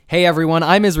Hey everyone,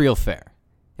 I'm Israel Fehr,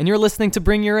 and you're listening to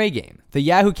Bring Your A Game, the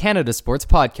Yahoo Canada Sports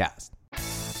Podcast.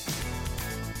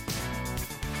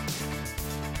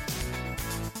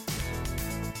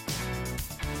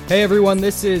 Hey everyone,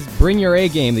 this is Bring Your A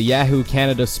Game, the Yahoo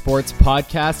Canada Sports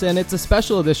Podcast, and it's a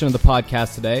special edition of the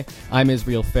podcast today. I'm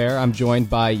Israel Fehr. I'm joined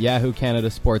by Yahoo Canada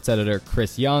Sports editor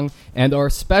Chris Young, and our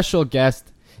special guest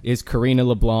is Karina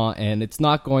LeBlanc, and it's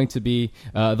not going to be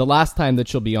the last time that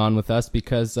she'll be on with us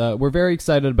because we're very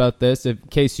excited about this. In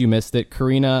case you missed it,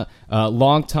 Karina,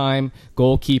 longtime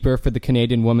goalkeeper for the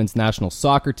Canadian women's national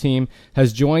soccer team,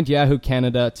 has joined Yahoo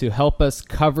Canada to help us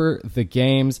cover the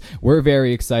games. We're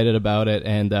very excited about it,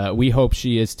 and we hope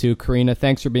she is too. Karina,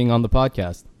 thanks for being on the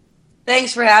podcast.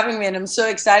 Thanks for having me, and I'm so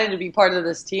excited to be part of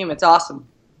this team. It's awesome.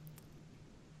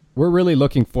 We're really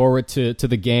looking forward to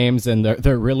the games, and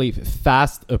they're really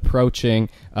fast approaching.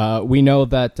 We know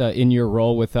that in your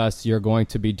role with us, you're going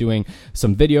to be doing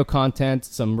some video content,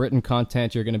 some written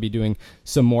content. You're going to be doing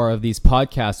some more of these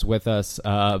podcasts with us.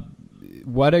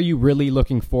 What are you really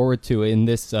looking forward to in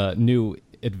this new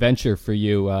adventure for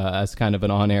you as kind of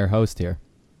an on-air host here?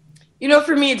 You know,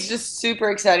 for me, it's just super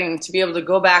exciting to be able to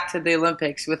go back to the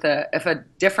Olympics with a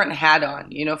different hat on.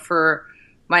 You know, for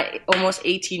my almost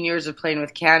 18 years of playing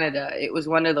with Canada, it was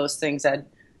one of those things that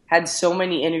had so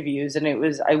many interviews, and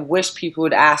I wish people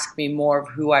would ask me more of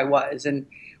who I was. And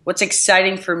what's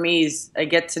exciting for me is I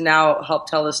get to now help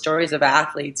tell the stories of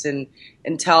athletes and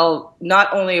tell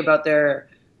not only about their,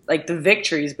 like, the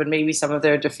victories, but maybe some of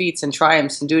their defeats and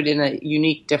triumphs, and do it in a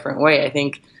unique, different way. I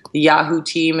think the Yahoo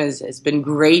team has been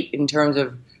great in terms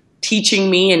of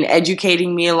teaching me and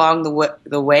educating me along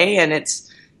the way, and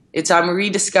I'm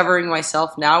rediscovering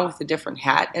myself now with a different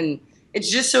hat, and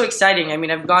it's just so exciting. I mean,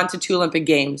 I've gone to 2 Olympic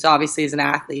Games, obviously, as an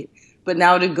athlete, but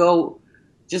now to go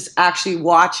just actually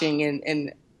watching,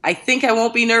 and I think I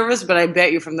won't be nervous, but I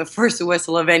bet you from the first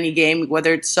whistle of any game,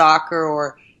 whether it's soccer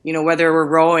or, you know, whether we're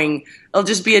rowing, it'll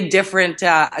just be a different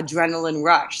adrenaline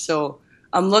rush. So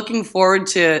I'm looking forward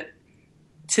to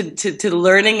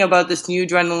learning about this new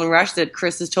adrenaline rush that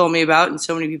Chris has told me about and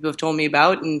so many people have told me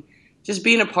about, and just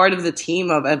being a part of the team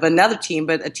of another team,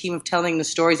 but a team of telling the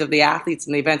stories of the athletes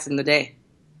and the events in the day.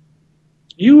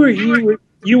 You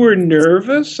were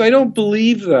nervous? I don't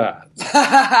believe that.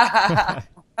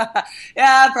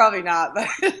 Yeah, probably not, but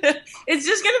it's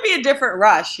just going to be a different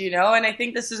rush, you know, and I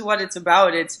think this is what it's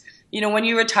about. It's, you know, when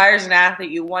you retire as an athlete,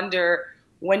 you wonder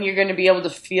when you're going to be able to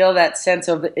feel that sense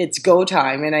of it's go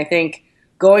time, and I think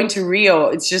going to Rio,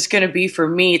 it's just going to be, for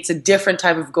me, it's a different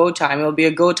type of go time. It'll be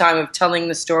a go time of telling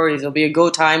the stories. It'll be a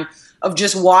go time of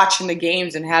just watching the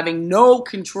games and having no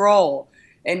control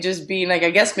and just being like, I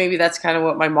guess maybe that's kind of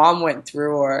what my mom went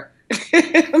through, or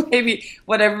maybe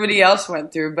what everybody else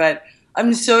went through. But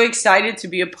I'm so excited to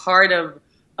be a part of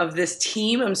this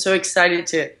team. I'm so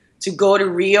excited to go to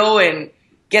Rio and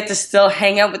get to still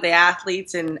hang out with the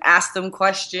athletes and ask them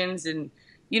questions and,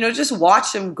 you know, just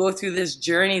watch them go through this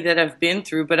journey that I've been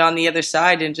through, but on the other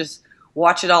side, and just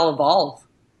watch it all evolve.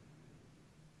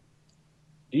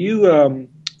 Do you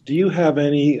have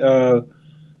anything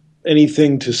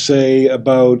to say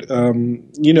about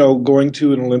you know, going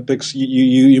to an Olympics?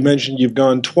 You mentioned you've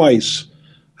gone twice.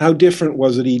 How different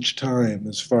was it each time,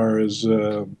 as far as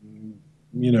you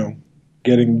know,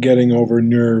 getting over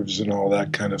nerves and all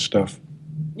that kind of stuff?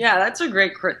 Yeah, that's a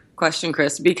great question,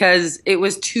 Chris, because it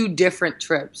was 2 different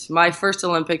trips. My first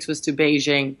Olympics was to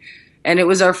Beijing, and it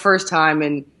was our first time.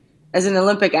 And as an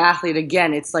Olympic athlete,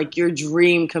 again, it's like your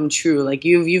dream come true. Like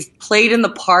you've played in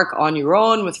the park on your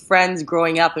own with friends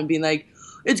growing up and being like,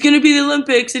 it's going to be the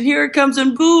Olympics, and here it comes,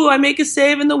 and boo, I make a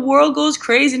save, and the world goes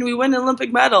crazy, and we win an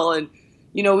Olympic medal. And,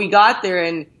 you know, we got there,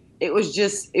 and it was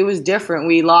different.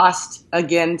 We lost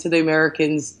again to the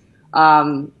Americans.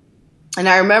 And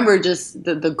I remember just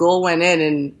the goal went in,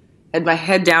 and had my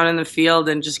head down in the field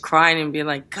and just crying and being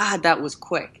like, God, that was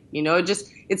quick. You know,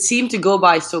 it seemed to go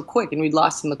by so quick, and we'd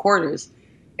lost in the quarters.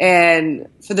 And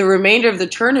for the remainder of the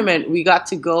tournament, we got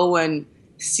to go and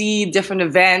see different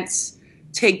events,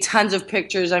 take tons of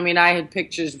pictures. I mean, I had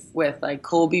pictures with, like,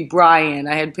 Kobe Bryant.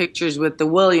 I had pictures with the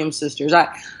Williams sisters.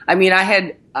 I mean, I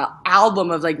had an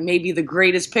album of, like, maybe the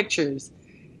greatest pictures.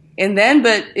 And then,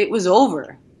 but it was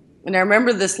over. And I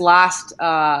remember this last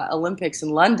Olympics in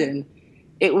London,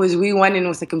 we went in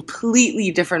with a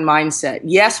completely different mindset.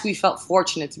 Yes, we felt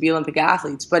fortunate to be Olympic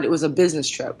athletes, but it was a business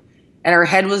trip. And our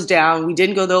head was down. We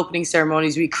didn't go to the opening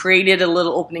ceremonies. We created a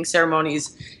little opening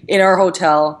ceremonies in our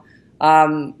hotel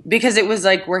because it was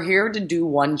like, we're here to do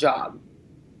one job.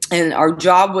 And our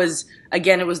job was,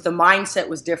 again, the mindset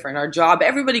was different. Our job,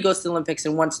 everybody goes to the Olympics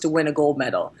and wants to win a gold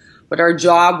medal. But our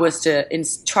job was to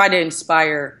try to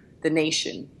inspire the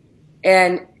nation.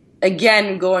 And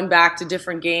again, going back to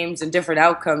different games and different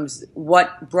outcomes,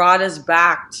 what brought us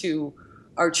back to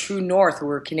our true north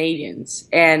were Canadians.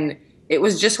 And it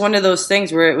was just one of those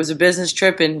things where it was a business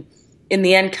trip, and in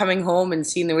the end, coming home and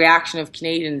seeing the reaction of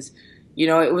Canadians,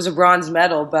 it was a bronze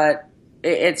medal, but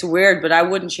it's weird, but I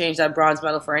wouldn't change that bronze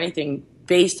medal for anything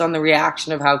based on the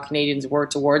reaction of how Canadians were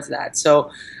towards that. So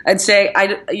I'd say,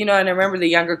 and I remember the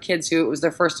younger kids who it was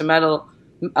their first medal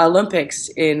Olympics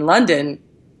in London,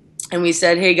 and we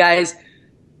said, hey guys,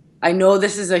 I know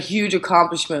this is a huge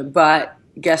accomplishment, but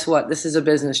guess what? This is a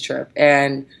business trip.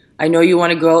 And I know you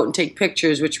want to go out and take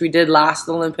pictures, which we did last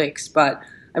Olympics, but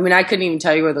I couldn't even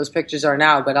tell you where those pictures are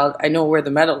now, but I know where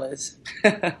the medal is.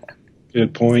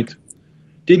 Good point.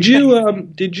 Did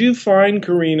you find,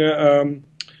 Karina,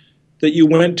 that you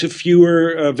went to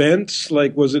fewer events?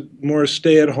 Like, was it more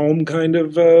stay-at-home kind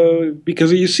of?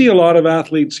 Because you see a lot of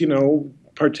athletes,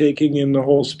 partaking in the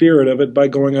whole spirit of it by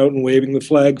going out and waving the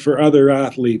flag for other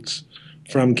athletes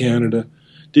from Canada.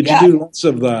 Did you do lots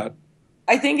of that?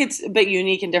 I think it's a bit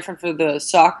unique and different for the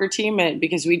soccer team,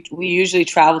 because we usually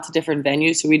travel to different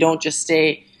venues, so we don't just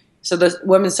stay. So the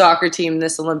women's soccer team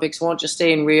this Olympics won't just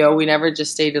stay in Rio. We never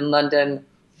just stayed in London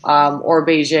or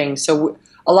Beijing. So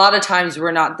a lot of times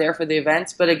we're not there for the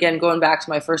events. But again, going back to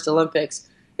my first Olympics,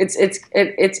 it's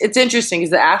interesting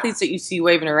because the athletes that you see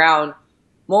waving around,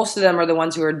 most of them are the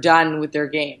ones who are done with their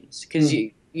games because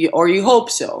you hope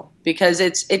so, because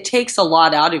it takes a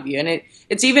lot out of you. And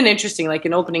it's even interesting, like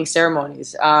in opening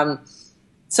ceremonies,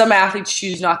 some athletes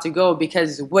choose not to go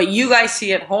because what you guys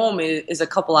see at home is a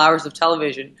couple hours of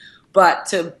television. But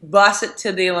to bus it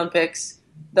to the Olympics,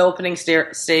 the opening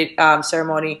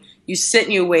ceremony, you sit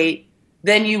and you wait,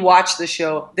 then you watch the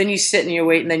show, then you sit and you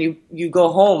wait, and then you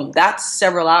go home. That's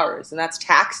several hours, and that's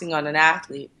taxing on an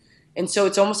athlete. And so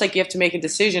it's almost like you have to make a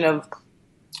decision of,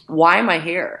 why am I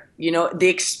here? The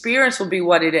experience will be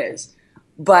what it is,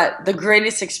 but the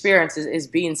greatest experience is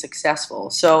being successful.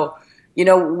 So,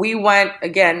 we went,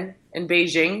 again, in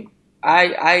Beijing.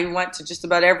 I went to just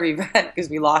about every event because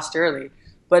we lost early.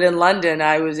 But in London,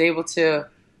 I was able to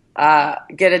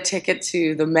get a ticket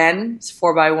to the men's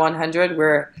 4x100,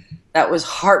 where that was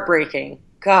heartbreaking.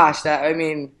 Gosh, I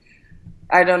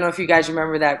don't know if you guys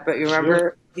remember that, but you remember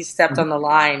Sure. He stepped on the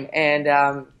line,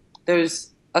 and there's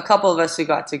a couple of us who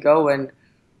got to go, and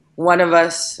one of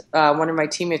my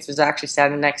teammates was actually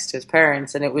standing next to his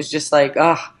parents, and it was just like,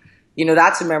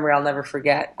 that's a memory I'll never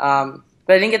forget. But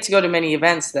I didn't get to go to many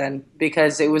events then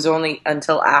because it was only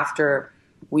until after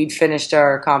we'd finished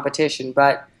our competition.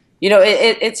 But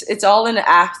it's all in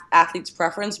the athlete's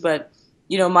preference. But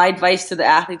my advice to the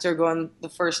athletes who are going the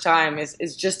first time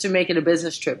is just to make it a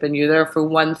business trip, and you're there for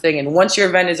one thing. And once your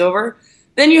event is over,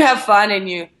 then you have fun and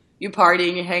you party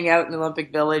and you hang out in the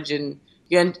Olympic Village and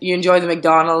you enjoy the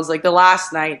McDonald's. Like the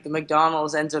last night, the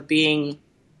McDonald's ends up being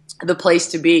the place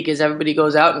to be because everybody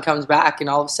goes out and comes back, and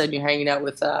all of a sudden you're hanging out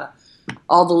with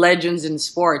all the legends in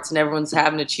sports, and everyone's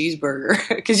having a cheeseburger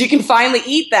because you can finally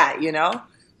eat that,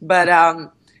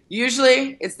 But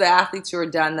usually it's the athletes who are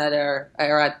done that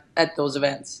are at those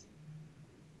events.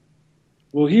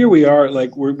 Well, here we are.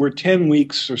 Like we're 10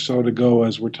 weeks or so to go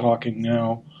as we're talking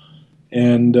now,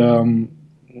 and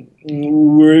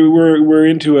we're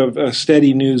into a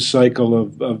steady news cycle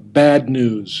of bad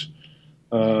news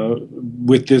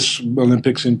with this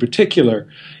Olympics in particular.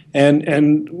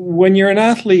 And when you're an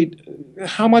athlete,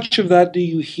 how much of that do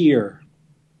you hear?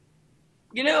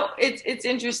 It's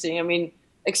interesting.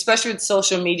 Especially with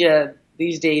social media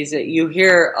these days, that you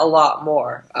hear a lot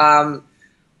more.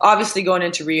 Obviously, going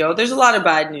into Rio, there's a lot of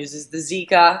bad news. There's the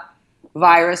Zika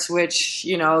virus, which,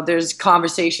 there's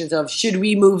conversations of, should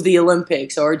we move the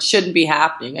Olympics or it shouldn't be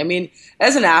happening?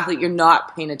 As an athlete, you're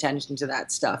not paying attention to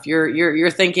that stuff.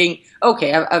 You're thinking,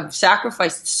 okay, I've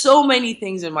sacrificed so many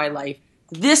things in my life.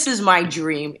 This is my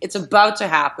dream. It's about to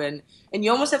happen. And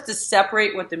you almost have to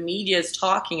separate what the media is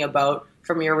talking about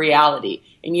from your reality.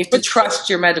 And you have to trust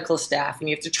your medical staff, and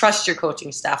you have to trust your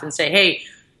coaching staff and say, hey,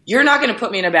 you're not going to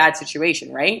put me in a bad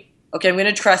situation, right? Okay, I'm going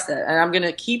to trust that, and I'm going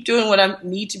to keep doing what I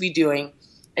need to be doing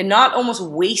and not almost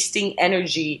wasting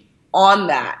energy on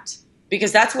that,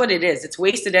 because that's what it is. It's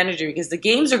wasted energy because the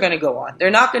games are going to go on.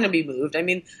 They're not going to be moved.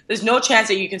 There's no chance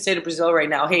that you can say to Brazil right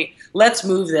now, hey, let's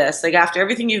move this. Like, after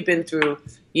everything you've been through,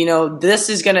 this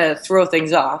is going to throw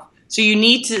things off. So you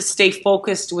need to stay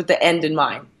focused with the end in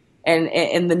mind.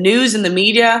 And the news and the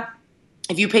media,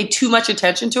 if you pay too much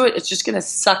attention to it, it's just going to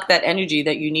suck that energy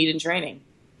that you need in training.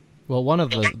 Well, one of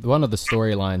the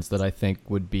storylines that I think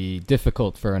would be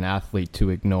difficult for an athlete to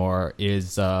ignore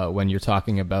is when you're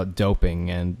talking about doping,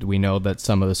 and we know that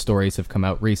some of the stories have come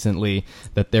out recently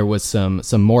that there was some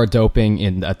more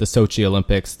doping at the Sochi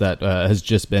Olympics that has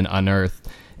just been unearthed,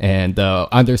 and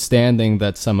understanding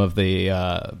that some of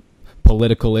the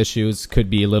political issues could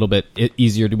be a little bit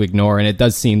easier to ignore. And it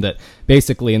does seem that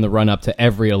basically in the run up to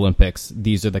every Olympics,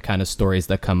 these are the kind of stories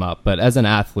that come up. But as an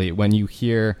athlete, when you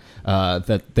hear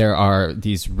that there are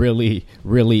these really,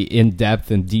 really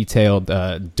in-depth and detailed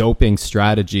doping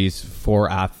strategies for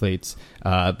athletes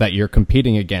that you're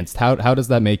competing against, how does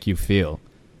that make you feel?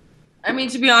 I mean,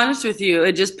 to be honest with you,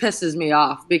 it just pisses me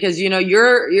off because,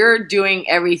 you're doing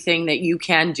everything that you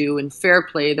can do in fair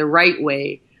play, the right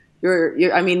way.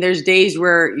 I mean, there's days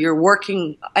where you're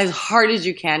working as hard as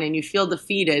you can and you feel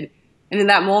defeated. And in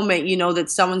that moment, you know that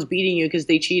someone's beating you because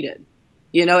they cheated.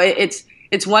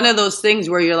 It's one of those things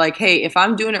where you're like, hey, if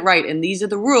I'm doing it right and these are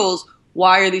the rules,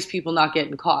 why are these people not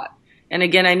getting caught? And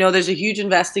again, I know there's a huge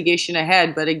investigation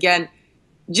ahead, but again,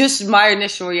 just my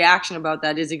initial reaction about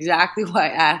that is exactly why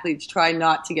athletes try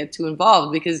not to get too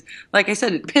involved because, like I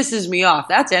said, it pisses me off.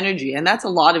 That's energy, and that's a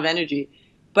lot of energy.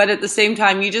 But at the same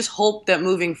time, you just hope that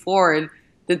moving forward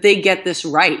that they get this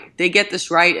right. They get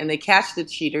this right and they catch the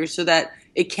cheaters so that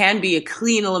it can be a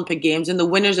clean Olympic Games and the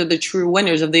winners are the true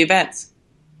winners of the events.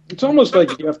 It's almost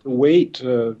like you have to wait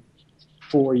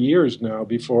 4 years now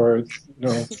before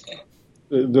the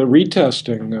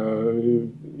retesting.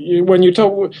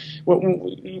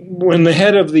 When the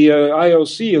head of the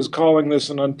IOC is calling this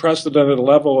an unprecedented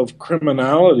level of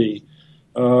criminality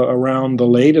around the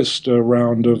latest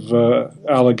round of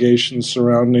allegations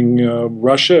surrounding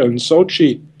Russia and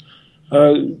Sochi.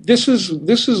 This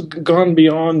has gone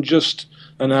beyond just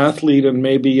an athlete and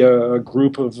maybe a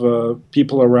group of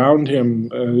people around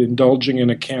him indulging in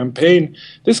a campaign.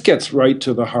 This gets right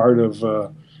to the heart of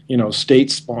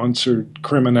state-sponsored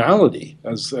criminality,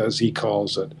 as he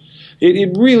calls it.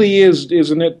 It really is,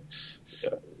 isn't it?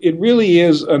 It really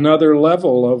is another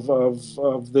level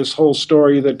of this whole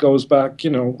story that goes back,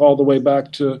 all the way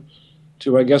back to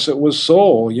I guess it was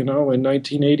Seoul, in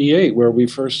 1988, where we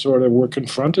first sort of were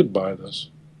confronted by this.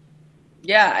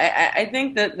 Yeah, I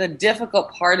think that the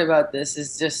difficult part about this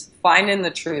is just finding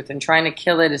the truth and trying to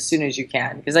kill it as soon as you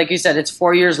can. Because like you said, it's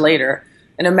 4 years later.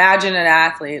 And imagine an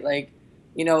athlete,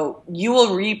 you will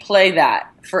replay that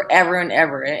forever and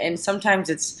ever. And sometimes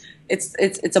it's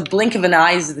a blink of an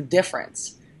eye is the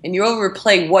difference. And you'll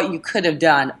replay what you could have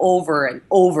done over and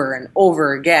over and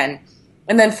over again.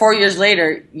 And then 4 years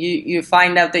later, you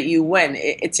find out that you win.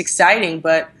 It's exciting,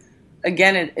 but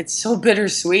again, it's so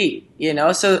bittersweet,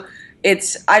 So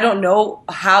I don't know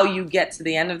how you get to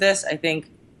the end of this. I think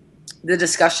the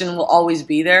discussion will always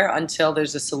be there until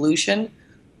there's a solution.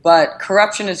 But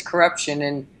corruption is corruption.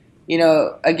 And,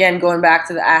 again, going back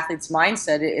to the athlete's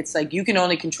mindset, it's like you can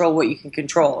only control what you can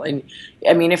control. And,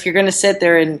 I mean, if you're going to sit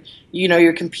there and,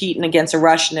 you're competing against a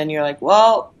Russian and you're like,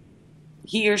 well,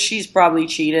 he or she's probably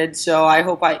cheated, so I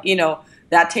hope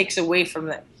that takes away from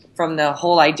the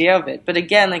whole idea of it. But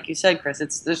again, like you said, Chris,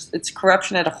 it's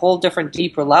corruption at a whole different,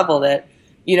 deeper level that,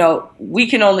 we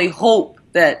can only hope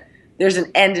that there's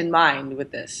an end in mind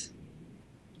with this.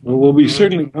 Well, we'll be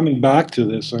certainly coming back to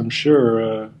this, I'm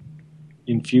sure,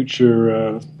 in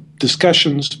future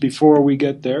discussions before we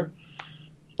get there.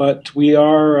 But we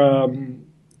are,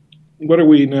 what are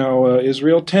we now,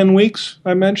 Israel? 10 weeks,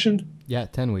 I mentioned? Yeah,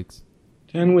 10 weeks.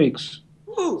 10 weeks.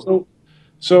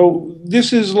 So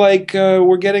this is like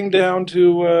we're getting down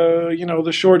to,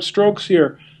 the short strokes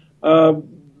here.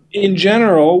 In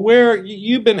general, where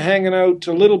you've been hanging out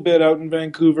a little bit out in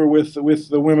Vancouver with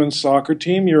the women's soccer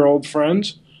team, your old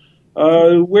friends.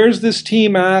 Where's this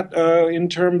team at in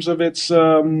terms of its,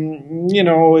 maybe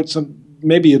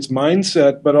its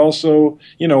mindset, but also,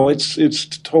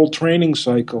 its whole training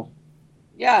cycle?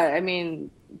 Yeah, I mean,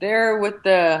 they're with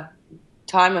the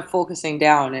time of focusing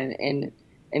down and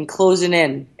closing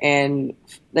in and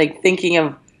thinking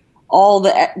of all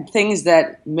the things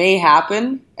that may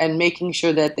happen and making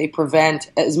sure that they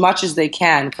prevent as much as they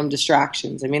can from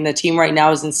distractions. I mean, the team right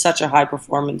now is in such a high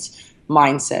performance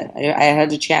mindset. I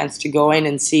had a chance to go in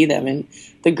and see them, and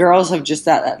the girls have just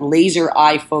that laser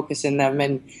eye focus in them,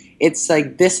 and it's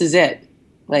like, this is it.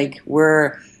 I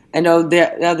know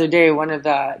the other day, one of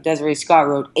Desiree Scott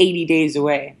wrote 80 days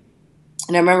away.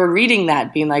 And I remember reading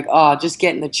that, being like, oh, just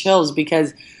getting the chills,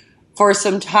 because for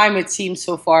some time it seems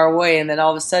so far away, and then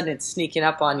all of a sudden it's sneaking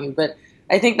up on you. But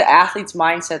I think the athletes'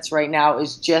 mindsets right now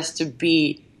is just to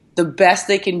be the best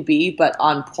they can be, but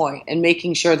on point, and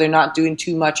making sure they're not doing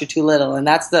too much or too little. And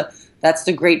that's the that's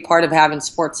the great part of having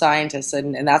sports scientists,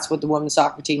 and that's what the women's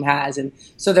soccer team has. And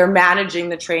so they're managing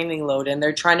the training load, and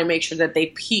they're trying to make sure that they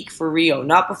peak for Rio,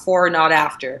 not before, not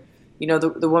after. You know,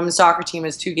 the women's soccer team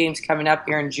has 2 games coming up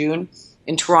here in June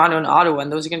in Toronto and Ottawa,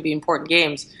 and those are going to be important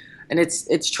games. And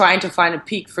it's trying to find a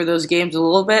peak for those games a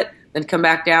little bit, then come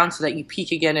back down so that you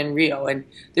peak again in Rio. And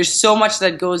there's so much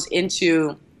that goes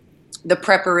into the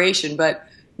preparation, but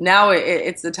now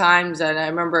it's the times, and I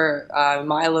remember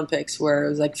my Olympics where it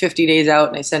was like 50 days out,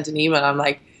 and I sent an email. I'm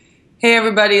like, "Hey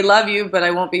everybody, love you, but I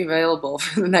won't be available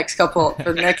for the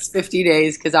next 50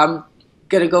 days because I'm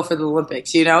gonna go for the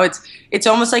Olympics." You know, it's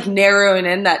almost like narrowing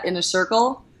in that inner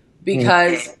circle,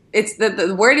 because it's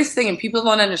the weirdest thing, and people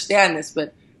don't understand this,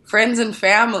 but friends and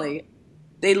family,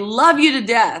 they love you to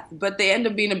death, but they end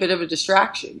up being a bit of a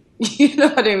distraction. You know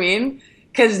what I mean?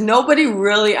 Because nobody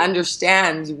really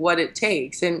understands what it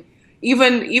takes. And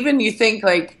even you think,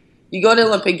 like, you go to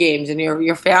Olympic Games and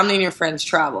your family and your friends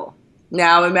travel.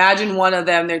 Now imagine one of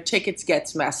them, their tickets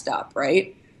gets messed up,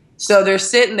 right? So they're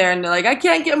sitting there and they're like, "I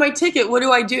can't get my ticket. What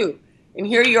do I do?" And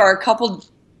here you are a couple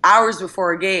hours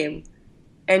before a game,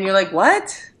 and you're like,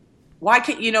 "What? Why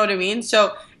can't you?" Know what I mean?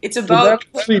 So it's about.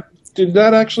 Did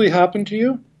that actually happen to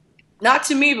you? Not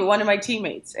to me, but one of my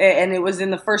teammates, and it was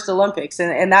in the first Olympics,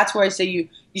 and that's where I say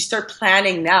you start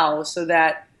planning now, so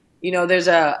that, you know, there's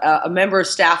a member of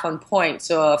staff on point,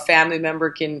 so a family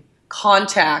member can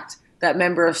contact that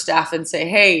member of staff and say,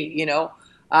 "Hey, you know,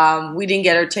 we didn't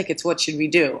get our tickets. What should we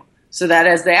do?" So that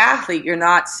as the athlete, you're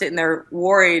not sitting there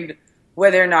worried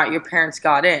whether or not your parents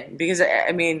got in, because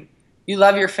I mean, you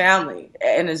love your family,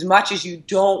 and as much as you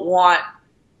don't want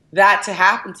that to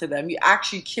happen to them, you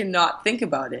actually cannot think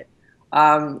about it.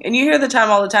 And you hear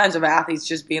all the times of athletes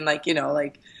just being like, you know,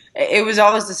 like, it was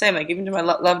always the same, like, even to my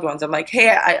loved ones, I'm like, "Hey,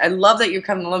 I love that you're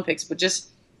coming to the Olympics, but just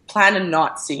plan on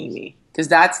not seeing me, because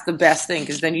that's the best thing,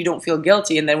 because then you don't feel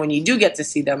guilty, and then when you do get to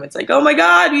see them, it's like, oh my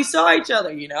God, we saw each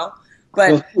other," you know?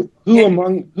 But well,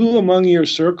 who among your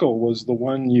circle was the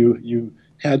one you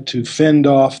had to fend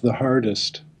off the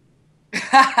hardest?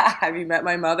 Have you met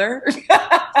my mother?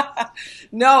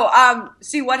 No.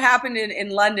 See, what happened in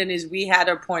London is we had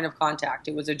a point of contact.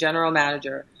 It was a general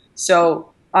manager.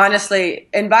 So honestly,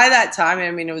 and by that time,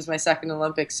 I mean, it was my second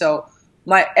Olympics, so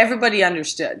everybody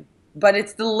understood. But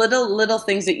it's the little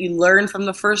things that you learn from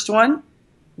the first one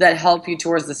that help you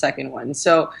towards the second one.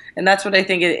 So, and that's what I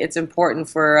think it's important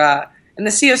for. And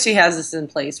the COC has this in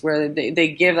place where they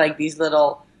give like these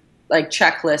little, like,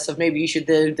 checklists of maybe you should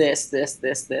do this.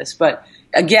 But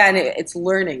again, it's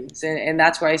learnings, and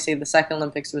that's why I say the second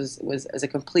Olympics was a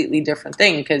completely different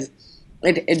thing, because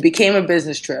it became a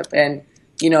business trip. And,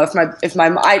 you know,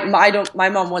 my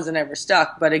mom wasn't ever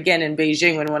stuck, but again, in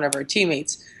Beijing, when one of our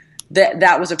teammates,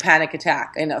 that was a panic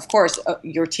attack, and of course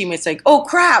your teammates like, "Oh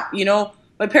crap, you know,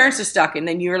 my parents are stuck," and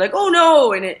then you're like, "Oh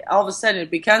no," and all of a sudden it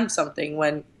becomes something.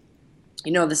 When,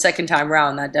 you know, the second time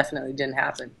round, that definitely didn't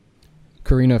happen.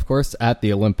 Karina, of course, at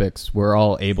the Olympics, we're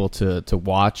all able to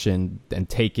watch and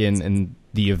take in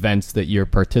the events that you're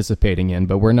participating in,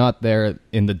 but we're not there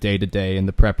in the day-to-day, in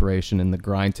the preparation, and the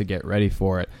grind to get ready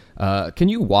for it. Can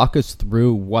you walk us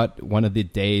through what one of the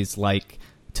days like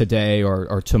today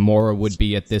or tomorrow would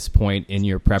be at this point in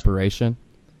your preparation?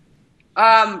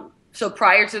 So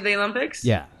prior to the Olympics?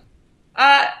 Yeah.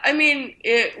 I mean,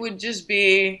 it would just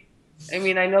be, I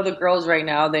mean, I know the girls right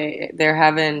now, they're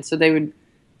having, so they would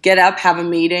get up, have a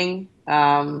meeting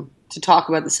to talk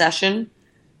about the session.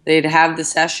 They'd have the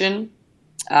session,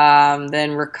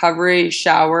 then recovery,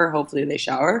 shower, hopefully they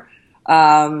shower,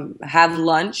 have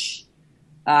lunch,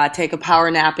 take a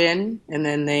power nap in, and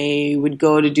then they would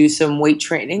go to do some weight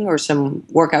training or some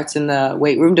workouts in the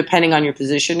weight room, depending on your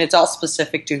position. It's all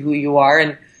specific to who you are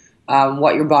and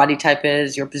what your body type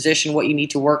is, your position, what you need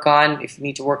to work on. If you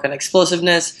need to work on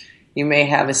explosiveness, you may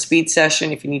have a speed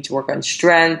session. If you need to work on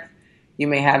strength, you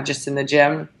may have just in the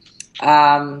gym.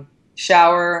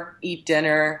 Shower, eat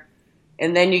dinner,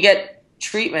 and then you get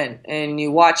treatment and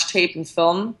you watch tape and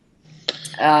film.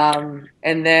 And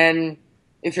then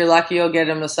if you're lucky, you'll get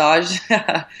a massage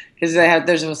because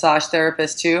there's a massage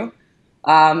therapist too.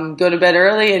 Go to bed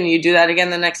early and you do that again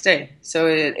the next day. So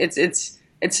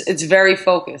it's very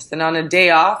focused. And on a day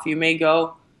off, you may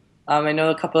go. I know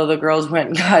a couple of the girls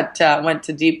went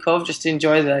to Deep Cove just to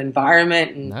enjoy the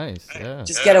environment and nice, yeah.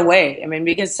 Just get away. I mean,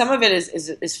 because some of it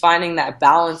is finding that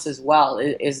balance as well.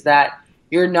 Is that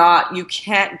you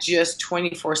can't just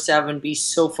 24/7 be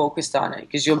so focused on it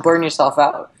because you'll burn yourself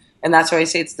out. And that's why I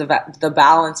say it's the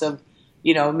balance of,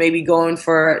 you know, maybe going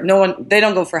for they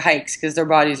don't go for hikes because their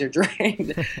bodies are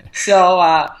drained.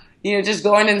 So you know, just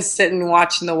going and sitting and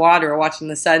watching the water or watching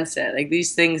the sunset, like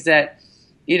these things that,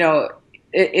 you know,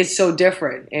 it's so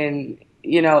different. And,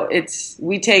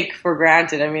 we take for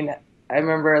granted. I mean, I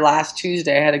remember last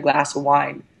Tuesday I had a glass of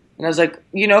wine. And I was like,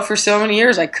 for so many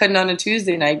years I couldn't on a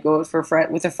Tuesday night go with a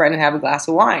friend and have a glass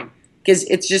of wine because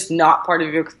it's just not part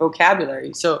of your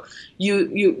vocabulary. So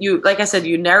you like I said,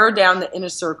 you narrow down the inner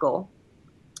circle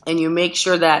and you make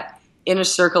sure that inner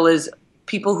circle is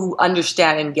people who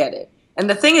understand and get it. And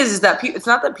the thing is that it's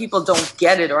not that people don't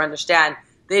get it or understand.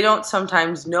 They don't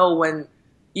sometimes know when,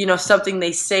 something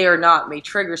they say or not may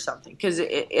trigger something because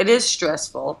it is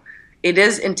stressful. It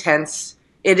is intense.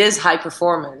 It is high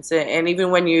performance. And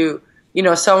even when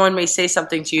someone may say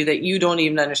something to you that you don't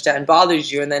even understand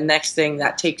bothers you, and then next thing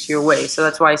that takes you away. So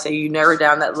that's why I say you narrow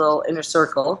down that little inner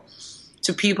circle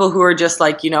to people who are just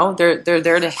like, they're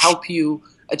there to help you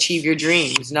achieve your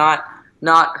dreams, not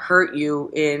hurt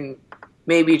you in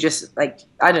maybe just like,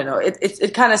 I don't know.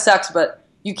 It kind of sucks, but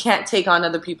you can't take on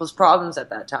other people's problems at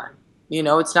that time.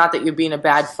 It's not that you're being a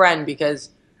bad friend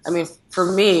because, I mean, for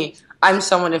me, I'm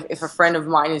someone, if a friend of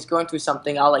mine is going through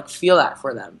something, I'll like feel that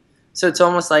for them. So it's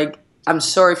almost like, I'm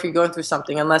sorry if you're going through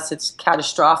something, unless it's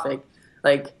catastrophic.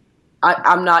 Like,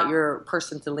 I'm not your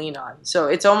person to lean on. So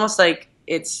it's almost like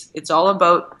it's all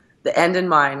about the end in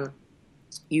mind.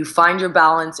 You find your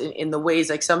balance in the ways,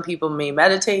 like some people may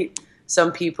meditate.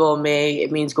 Some people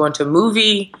it means going to a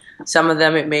movie. Some of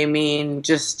them, it may mean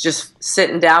just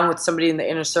sitting down with somebody in the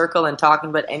inner circle and talking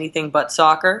about anything but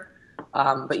soccer.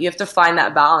 But you have to find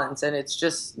that balance, and it's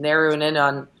just narrowing in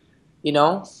on,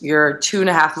 you're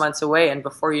 2.5 months away, and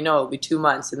before you know, it'll be 2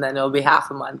 months, and then it'll be half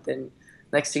a month, and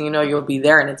next thing you know, you'll be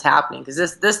there, and it's happening because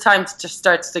this time just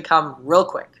starts to come real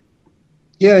quick.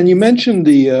 Yeah, and you mentioned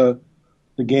the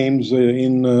games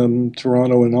in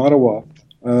Toronto and Ottawa.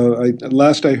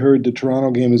 Last I heard, the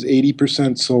Toronto game is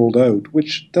 80% sold out,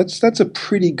 which that's a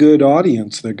pretty good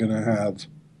audience they're going to have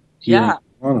here in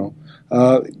Toronto.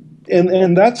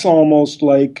 And that's almost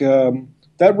like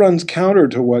that runs counter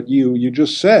to what you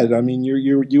just said. I mean,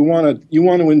 you want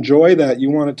to enjoy that. You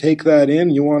want to take that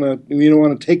in. You want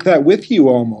to take that with you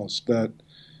almost.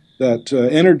 That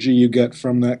energy you get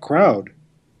from that crowd.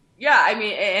 Yeah, I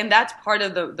mean, and that's part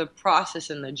of the process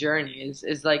and the journey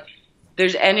is like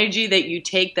there's energy that you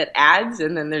take that adds,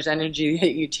 and then there's energy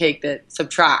that you take that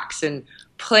subtracts. And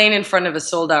playing in front of a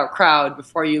sold-out crowd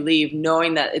before you leave,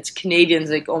 knowing that it's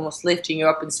Canadians like almost lifting you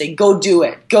up and saying, go do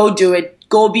it, go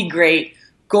be great,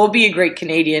 go be a great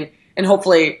Canadian, and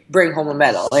hopefully bring home a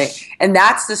medal. And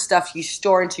that's the stuff you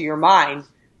store into your mind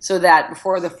so that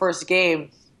before the first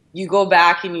game, you go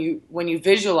back and when you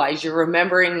visualize, you're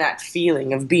remembering that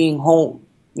feeling of being home,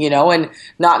 and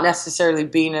not necessarily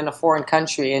being in a foreign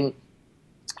country. And,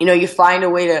 you find a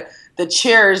way to, the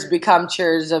cheers become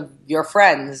cheers of your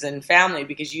friends and family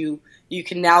because you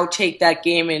can now take that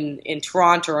game in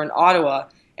Toronto or in Ottawa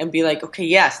and be like, okay,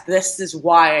 yes, this is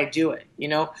why I do it.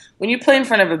 When you play in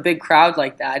front of a big crowd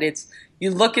like that,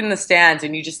 you look in the stands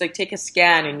and you just like take a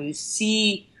scan and you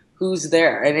see who's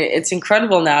there. And it's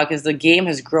incredible now because the game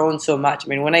has grown so much. I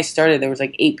mean, when I started, there was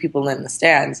like 8 people in the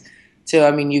stands. So,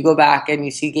 I mean, you go back and you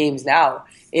see games now.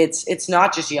 It's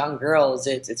not just young girls.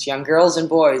 It's young girls and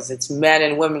boys. It's men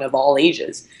and women of all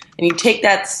ages. And you take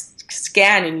that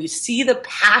scan and you see the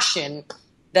passion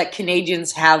that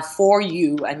Canadians have for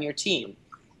you and your team.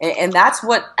 And that's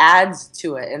what adds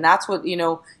to it. And that's what,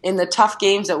 in the tough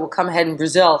games that will come ahead in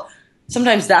Brazil,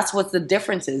 sometimes that's what the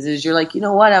difference is you're like, you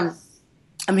know what,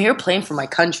 I'm here playing for my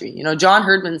country. John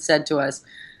Herdman said to us,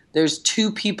 there's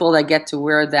 2 people that get to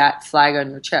wear that flag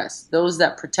on your chest, those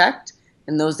that protect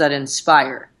and those that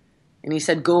inspire. And he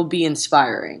said, go be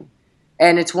inspiring.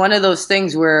 And it's one of those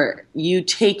things where you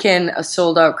take in a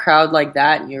sold-out crowd like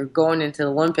that and you're going into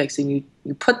the Olympics and you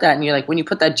put that, and you're like, when you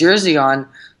put that jersey on,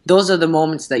 those are the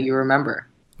moments that you remember.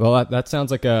 Well, that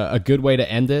sounds like a good way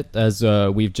to end it, as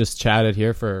we've just chatted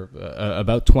here for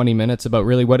about 20 minutes about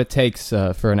really what it takes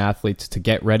for an athlete to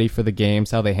get ready for the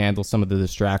games, how they handle some of the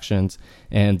distractions.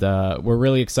 And we're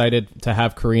really excited to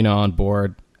have Karina on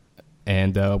board.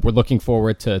 And we're looking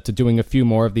forward to doing a few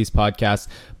more of these podcasts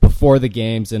before the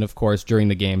games. And, of course, during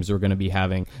the games, we're going to be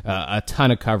having a ton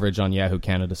of coverage on Yahoo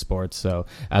Canada Sports. So,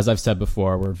 as I've said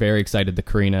before, we're very excited that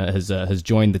Karina has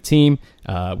joined the team.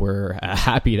 We're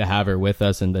happy to have her with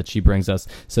us and that she brings us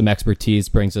some expertise,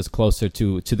 brings us closer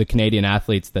to the Canadian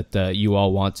athletes that you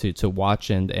all want to watch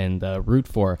and root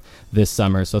for this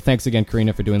summer. So thanks again,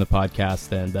 Karina, for doing the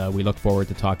podcast. And we look forward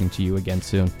to talking to you again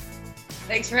soon.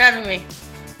 Thanks for having me.